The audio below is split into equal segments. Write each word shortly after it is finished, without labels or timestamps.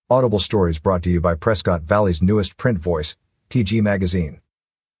Audible Stories brought to you by Prescott Valley's newest print voice, TG Magazine.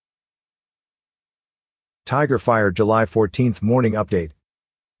 Tiger Fire July 14th morning update.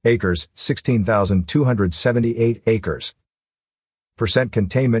 Acres, 16,278 acres. Percent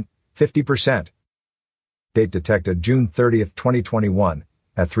containment, 50%. Date detected June 30th, 2021,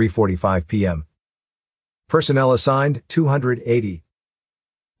 at 3:45 p.m. Personnel assigned, 280.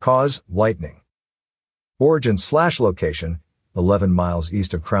 Cause, lightning. Origin/location, 11 miles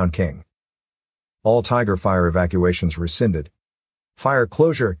east of Crown King. All Tiger Fire evacuations rescinded. Fire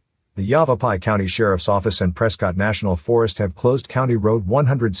closure. The Yavapai County Sheriff's Office and Prescott National Forest have closed County Road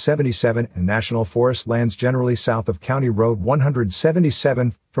 177 and National Forest lands generally south of County Road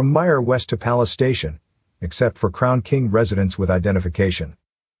 177 from Meyer West to Palace Station, except for Crown King residents with identification.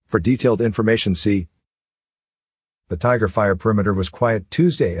 For detailed information see. The Tiger Fire perimeter was quiet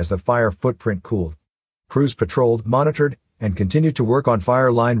Tuesday as the fire footprint cooled. Crews patrolled, monitored, and continued to work on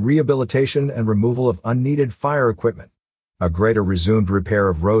fire line rehabilitation and removal of unneeded fire equipment. A greater resumed repair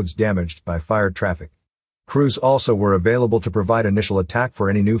of roads damaged by fire traffic. Crews also were available to provide initial attack for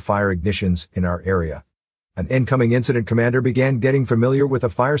any new fire ignitions in our area. An incoming incident commander began getting familiar with the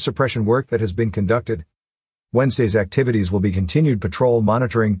fire suppression work that has been conducted. Wednesday's activities will be continued patrol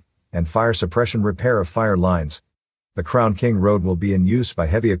monitoring and fire suppression repair of fire lines. The Crown King Road will be in use by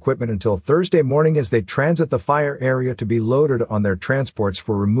heavy equipment until Thursday morning as they transit the fire area to be loaded on their transports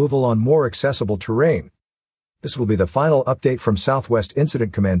for removal on more accessible terrain. This will be the final update from Southwest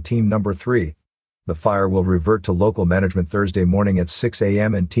Incident Command Team Number 3. The fire will revert to local management Thursday morning at 6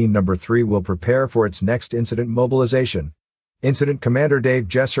 a.m. and Team Number 3 will prepare for its next incident mobilization. Incident Commander Dave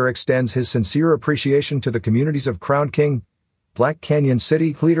Jesser extends his sincere appreciation to the communities of Crown King, Black Canyon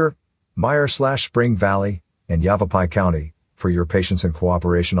City, Cleator, Meyer/Spring Valley, and Yavapai County, for your patience and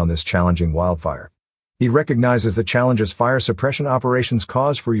cooperation on this challenging wildfire. He recognizes the challenges fire suppression operations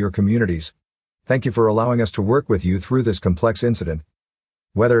cause for your communities. Thank you for allowing us to work with you through this complex incident.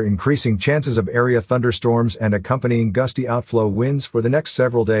 Weather: increasing chances of area thunderstorms and accompanying gusty outflow winds for the next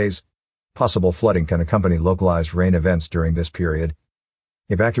several days. Possible flooding can accompany localized rain events during this period.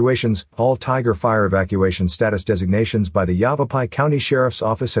 Evacuations: all Tiger Fire evacuation status designations by the Yavapai County Sheriff's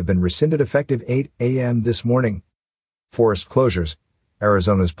Office have been rescinded effective 8 a.m. this morning. Forest closures: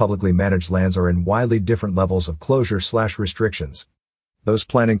 Arizona's publicly managed lands are in widely different levels of closure/restrictions. Those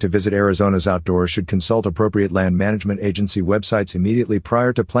planning to visit Arizona's outdoors should consult appropriate land management agency websites immediately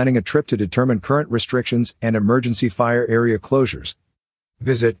prior to planning a trip to determine current restrictions and emergency fire area closures.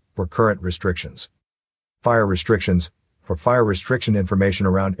 Visit for current restrictions. Fire restrictions: for fire restriction information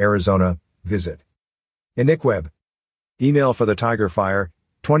around Arizona, visit INICWeb. Email for the Tiger Fire,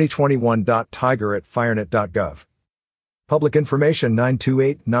 2021.tiger@firenet.gov. Public information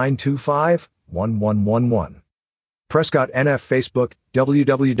 928-925-1111. Prescott NF Facebook,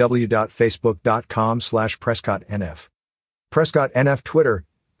 www.facebook.com/PrescottNF. Prescott NF Twitter,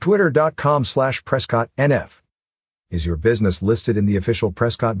 twitter.com/PrescottNF. Is your business listed in the official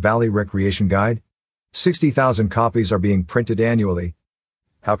Prescott Valley Recreation Guide? 60,000 copies are being printed annually.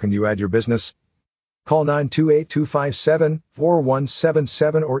 How can you add your business? Call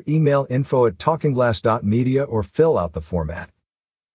 928-257-4177 or email info@talkingglass.media or fill out the format.